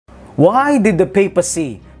Why did the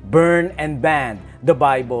papacy burn and ban the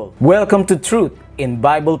Bible? Welcome to Truth in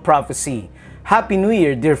Bible Prophecy. Happy New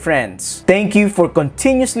Year, dear friends. Thank you for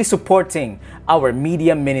continuously supporting our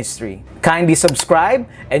media ministry. Kindly subscribe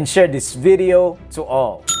and share this video to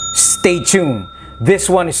all. Stay tuned. This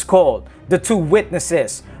one is called The Two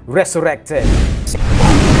Witnesses Resurrected.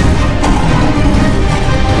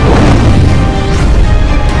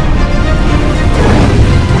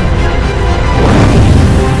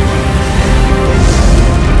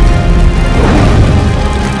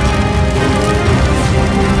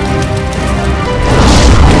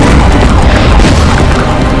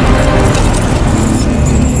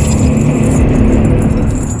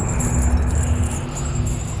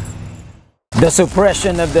 The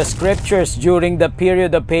suppression of the scriptures during the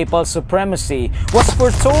period of papal supremacy was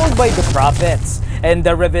foretold by the prophets, and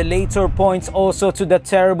the revelator points also to the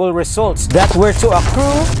terrible results that were to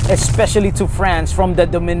accrue, especially to France, from the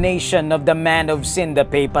domination of the man of sin, the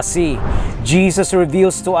papacy. Jesus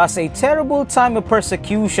reveals to us a terrible time of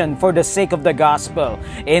persecution for the sake of the gospel,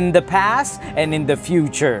 in the past and in the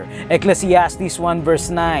future. Ecclesiastes 1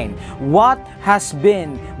 verse 9, "What has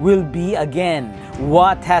been will be again.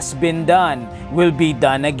 What has been done will be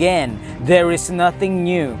done again. There is nothing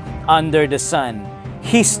new under the sun.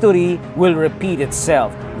 History will repeat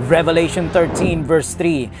itself." Revelation 13 verse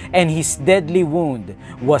 3, "And his deadly wound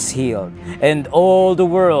was healed, and all the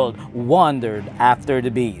world wandered after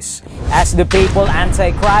the beast." As the papal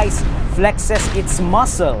Antichrist flexes its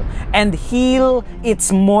muscle and heal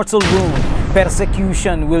its mortal wound,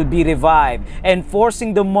 persecution will be revived,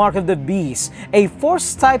 enforcing the mark of the beast, a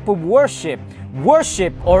forced type of worship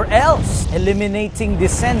or else eliminating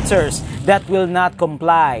dissenters that will not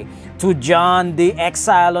comply. To John, the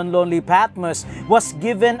exile on lonely Patmos was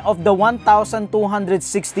given of the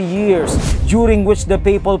 1,260 years during which the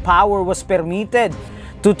papal power was permitted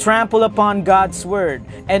to trample upon God's word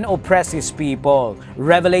and oppress his people.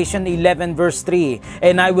 Revelation 11 verse 3,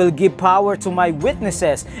 "And I will give power to my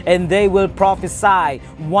witnesses, and they will prophesy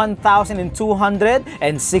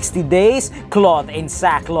 1,260 days, clothed in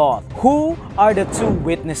sackcloth." Who are the two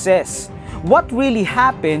witnesses? What really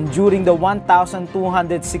happened during the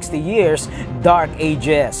 1,260 years dark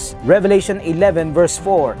ages? Revelation 11 verse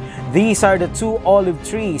 4, "These are the two olive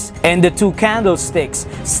trees and the two candlesticks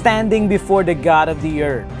standing before the God of the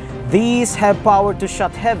earth. These have power to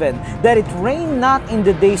shut heaven, that it rain not in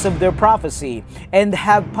the days of their prophecy, and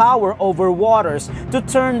have power over waters to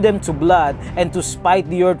turn them to blood, and to smite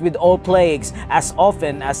the earth with all plagues as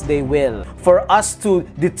often as they will." For us to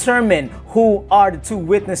determine who are the two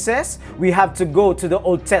witnesses, we have to go to the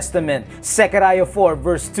Old Testament, Zechariah 4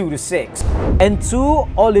 verse 2 to 6. "And two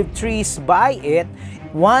olive trees by it,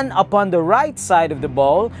 one upon the right side of the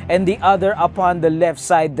bowl, and the other upon the left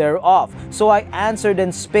side thereof. So I answered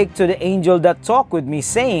and spake to the angel that talked with me,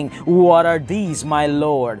 saying, What are these, my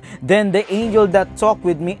Lord? Then the angel that talked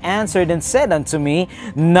with me answered and said unto me,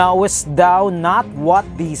 Knowest thou not what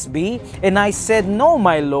these be? And I said, No,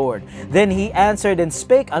 my Lord. Then he answered and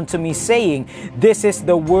spake unto me, saying, This is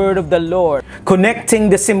the word of the Lord." Connecting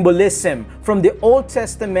the symbolism from the Old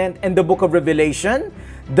Testament and the book of Revelation,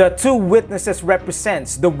 the two witnesses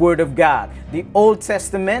represents the Word of God, the Old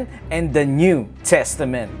Testament and the New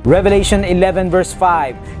Testament. Revelation 11 verse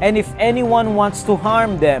 5, "And if anyone wants to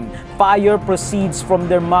harm them, fire proceeds from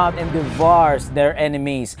their mouth and devours their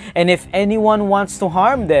enemies. And if anyone wants to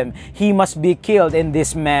harm them, he must be killed in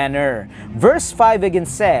this manner." Verse 5 again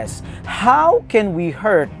says, "How can we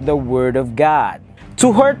hurt the Word of God?"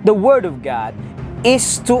 To hurt the Word of God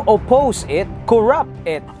is to oppose it, corrupt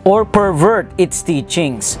it, or pervert its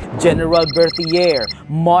teachings. General Berthier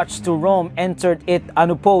marched to Rome, entered it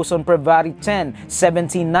unopposed on February 10,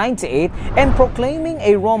 1798, and proclaiming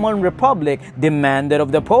a Roman Republic, demanded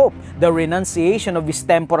of the Pope the renunciation of his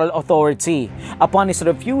temporal authority. Upon his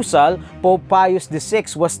refusal, Pope Pius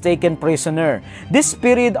VI was taken prisoner. This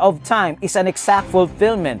period of time is an exact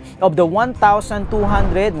fulfillment of the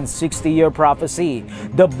 1,260-year prophecy.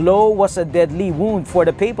 The blow was a deadly wound for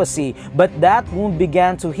the papacy, but that wound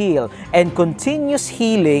began to heal and continues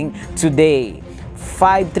healing today.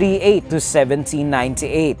 538 to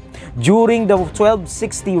 1798. During the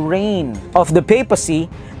 1260 reign of the papacy,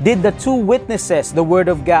 did the two witnesses, the Word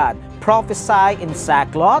of God, prophesy in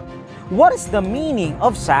sackcloth? What is the meaning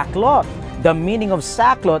of sackcloth? The meaning of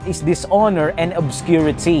sackcloth is dishonor and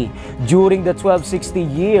obscurity. During the 1260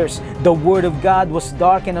 years, the Word of God was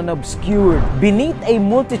darkened and obscured beneath a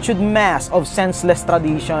multitude mass of senseless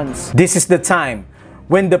traditions. This is the time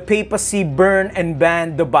when the papacy burned and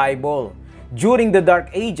banned the Bible. During the Dark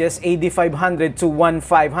Ages, AD 500 to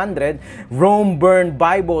 1500, Rome burned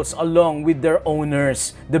Bibles along with their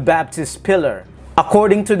owners, the Baptist pillar.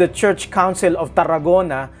 According to the Church Council of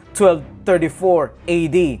Tarragona, 1234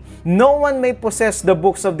 AD, no one may possess the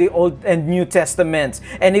books of the Old and New Testaments,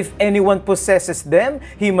 and if anyone possesses them,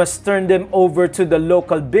 he must turn them over to the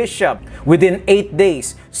local bishop within 8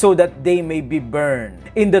 days so that they may be burned.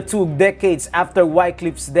 In the 2 decades after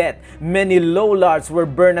Wycliffe's death, many lollards were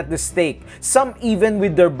burned at the stake, some even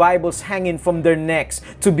with their Bibles hanging from their necks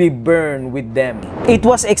to be burned with them. It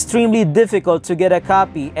was extremely difficult to get a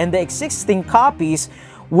copy, and the existing copies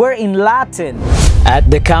were in Latin.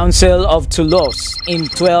 At the Council of Toulouse in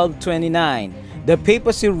 1229, the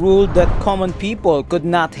papacy ruled that common people could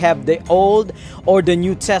not have the Old or the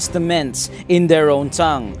New Testaments in their own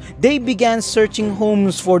tongue. They began searching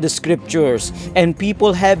homes for the scriptures, and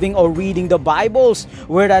people having or reading the Bibles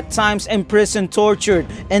were at times imprisoned, tortured,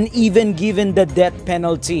 and even given the death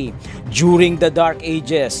penalty. During the Dark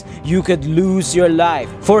Ages, you could lose your life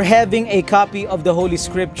for having a copy of the Holy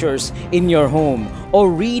Scriptures in your home or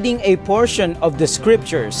reading a portion of the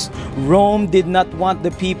Scriptures. Rome did not want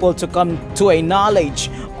the people to come to a knowledge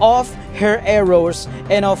of her errors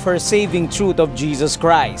and of her saving truth of Jesus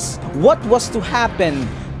Christ. What was to happen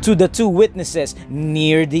to the two witnesses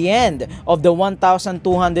near the end of the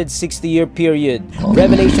 1260-year period?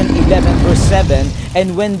 Revelation 11 verse 7,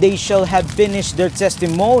 and when they shall have finished their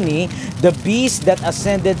testimony, the beast that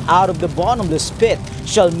ascended out of the bottomless pit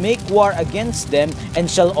shall make war against them and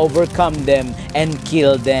shall overcome them and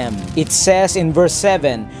kill them. It says in verse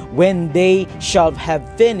 7, when they shall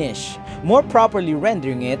have finished, more properly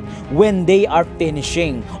rendering it, when they are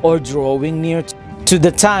finishing or drawing near to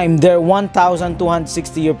the time their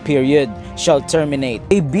 1260-year period shall terminate.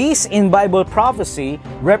 A beast in Bible prophecy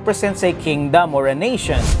represents a kingdom or a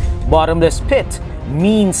nation. Bottomless pit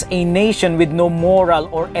means a nation with no moral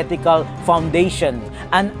or ethical foundation,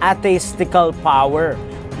 an atheistical power.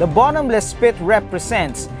 The bottomless pit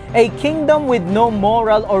represents a kingdom with no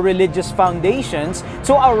moral or religious foundations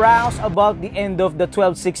to arouse about the end of the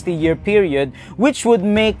 1260-year period, which would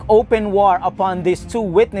make open war upon these two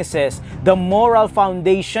witnesses. The moral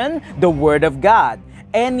foundation, the Word of God.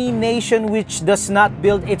 Any nation which does not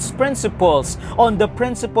build its principles on the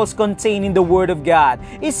principles contained in the Word of God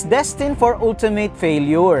is destined for ultimate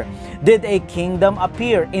failure. Did a kingdom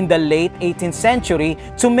appear in the late 18th century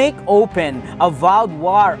to make open a vowed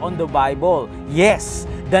war on the Bible? Yes,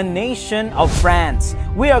 the nation of France.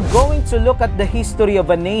 We are going to look at the history of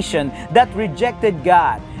a nation that rejected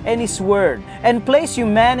God and His Word and placed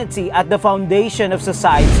humanity at the foundation of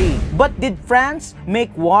society. But did France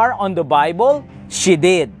make war on the Bible? She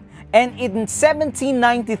did. And in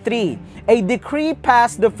 1793, a decree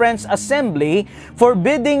passed the French Assembly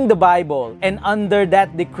forbidding the Bible, and under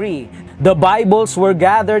that decree, the Bibles were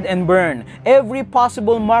gathered and burned. Every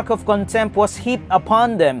possible mark of contempt was heaped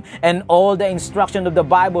upon them, and all the instructions of the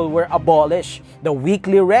Bible were abolished. The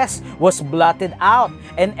weekly rest was blotted out,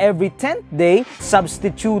 and every 10th day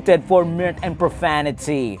substituted for mirth and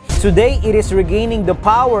profanity. Today, it is regaining the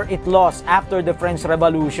power it lost after the French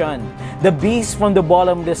Revolution. The beast from the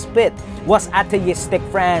bottomless pit was atheistic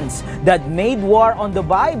France that made war on the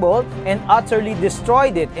Bible and utterly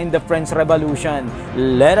destroyed it in the French Revolution.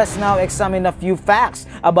 Let us now examine a few facts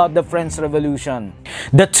about the French Revolution.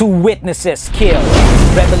 The two witnesses killed.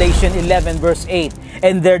 Revelation 11 verse 8,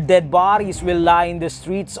 and their dead bodies will lie in the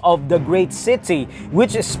streets of the great city,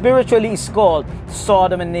 which spiritually is called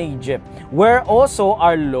Sodom and Egypt, where also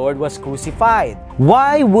our Lord was crucified.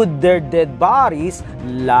 Why would their dead bodies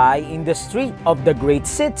lie in the street of the great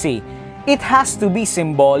city? It has to be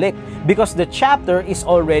symbolic because the chapter is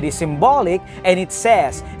already symbolic, and it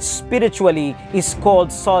says spiritually is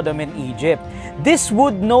called Sodom and Egypt. This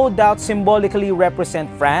would no doubt symbolically represent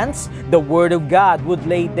France. The Word of God would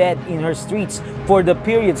lay dead in her streets for the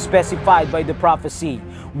period specified by the prophecy.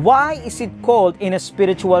 Why is it called in a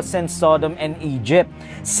spiritual sense Sodom and Egypt?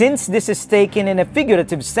 Since this is taken in a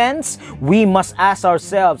figurative sense, we must ask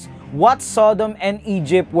ourselves, what Sodom and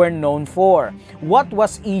Egypt were known for? What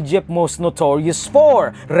was Egypt most notorious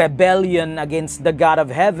for? Rebellion against the God of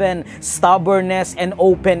heaven, stubbornness, and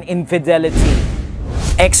open infidelity.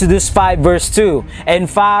 Exodus 5 verse 2, and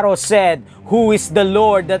Pharaoh said, who is the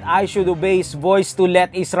Lord that I should obey His voice to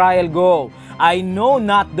let Israel go? I know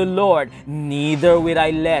not the Lord, neither will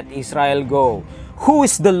I let Israel go. Who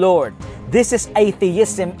is the Lord? This is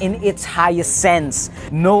atheism in its highest sense.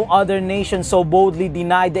 No other nation so boldly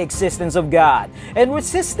denied the existence of God and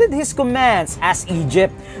resisted His commands as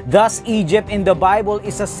Egypt. Thus, Egypt in the Bible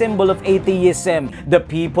is a symbol of atheism. The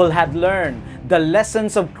people had learned the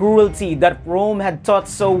lessons of cruelty that Rome had taught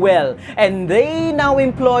so well, and they now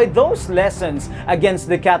employ those lessons against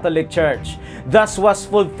the Catholic Church. Thus was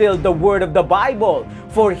fulfilled the word of the Bible,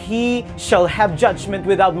 for he shall have judgment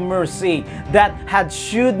without mercy, that had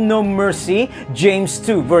shewed no mercy. James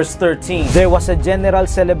 2 verse 13. There was a general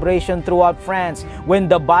celebration throughout France when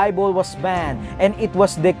the Bible was banned, and it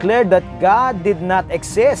was declared that God did not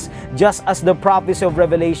exist, just as the prophecy of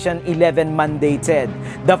Revelation 11 mandated.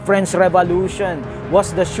 The French Revolution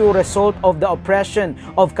was the sure result of the oppression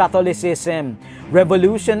of Catholicism.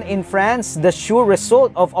 Revolution in France, the sure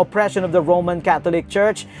result of oppression of the Roman Catholic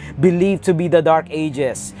Church, believed to be the Dark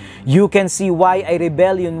Ages. You can see why a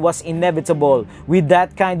rebellion was inevitable with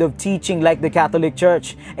that kind of teaching like the Catholic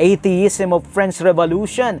Church. Atheism of French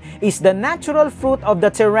Revolution is the natural fruit of the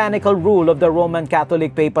tyrannical rule of the Roman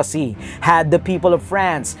Catholic papacy. Had the people of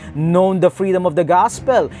France known the freedom of the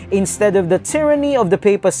gospel instead of the tyranny of the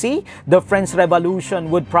papacy, the French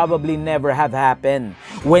Revolution would probably never have happened.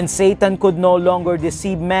 When Satan could no longer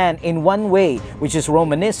deceive man in one way, which is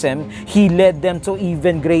Romanism, he led them to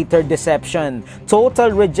even greater deception,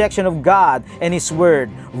 total rejection of God and His Word.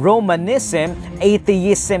 Romanism,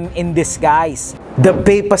 atheism in disguise. The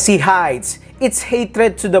papacy hides its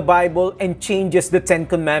hatred to the Bible and changes the Ten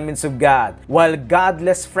Commandments of God, while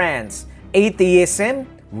godless France, atheism,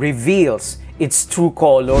 reveals its true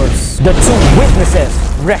colors. The two witnesses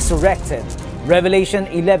resurrected. Revelation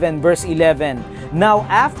 11 verse 11. Now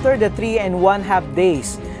after the 3.5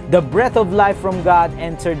 days, the breath of life from God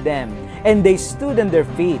entered them, and they stood on their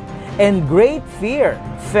feet, and great fear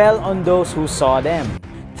fell on those who saw them.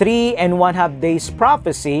 3.5 days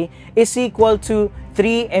prophecy is equal to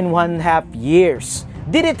 3.5 years.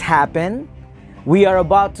 Did it happen? We are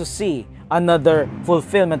about to see another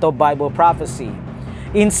fulfillment of Bible prophecy.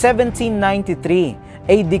 In 1793,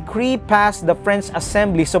 a decree passed the French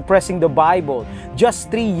Assembly suppressing the Bible. Just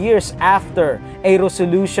 3 years after, a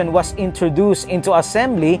resolution was introduced into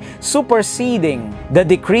Assembly superseding the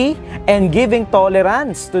decree and giving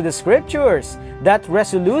tolerance to the Scriptures. That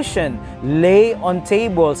resolution lay on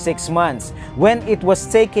table 6 months when it was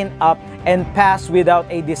taken up and passed without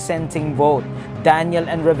a dissenting vote. Daniel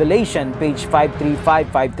and Revelation, page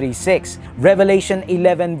 535-536. Revelation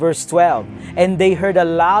 11 verse 12. And they heard a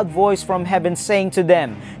loud voice from heaven saying to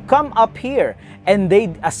them, "Come up here." And they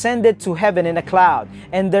ascended to heaven in a cloud,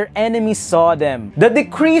 and their enemies saw them. The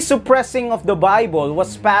decree suppressing of the Bible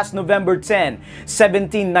was passed November 10,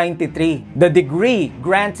 1793. The decree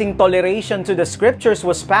granting toleration to the Scriptures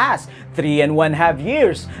was passed 3.5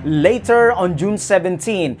 years later on June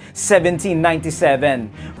 17, 1797.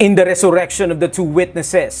 In the resurrection of the two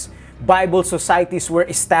witnesses, Bible societies were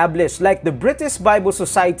established like the British Bible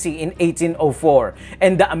Society in 1804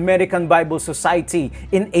 and the American Bible Society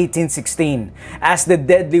in 1816. As the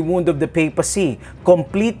deadly wound of the papacy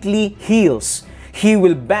completely heals, he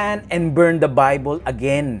will ban and burn the Bible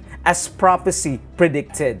again, as prophecy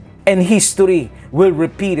predicted. And history will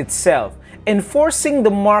repeat itself, enforcing the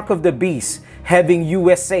mark of the beast, having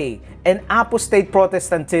USA and apostate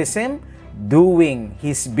Protestantism doing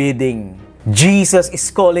his bidding. Jesus is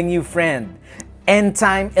calling you, friend,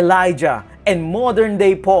 end-time Elijah and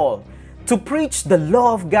modern-day Paul, to preach the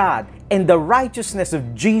law of God and the righteousness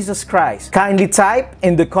of Jesus Christ. Kindly type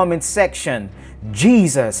in the comment section,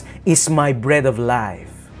 "Jesus is my bread of life."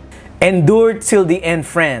 Endure till the end,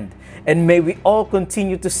 friend, and may we all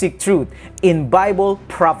continue to seek truth in Bible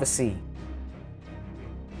prophecy.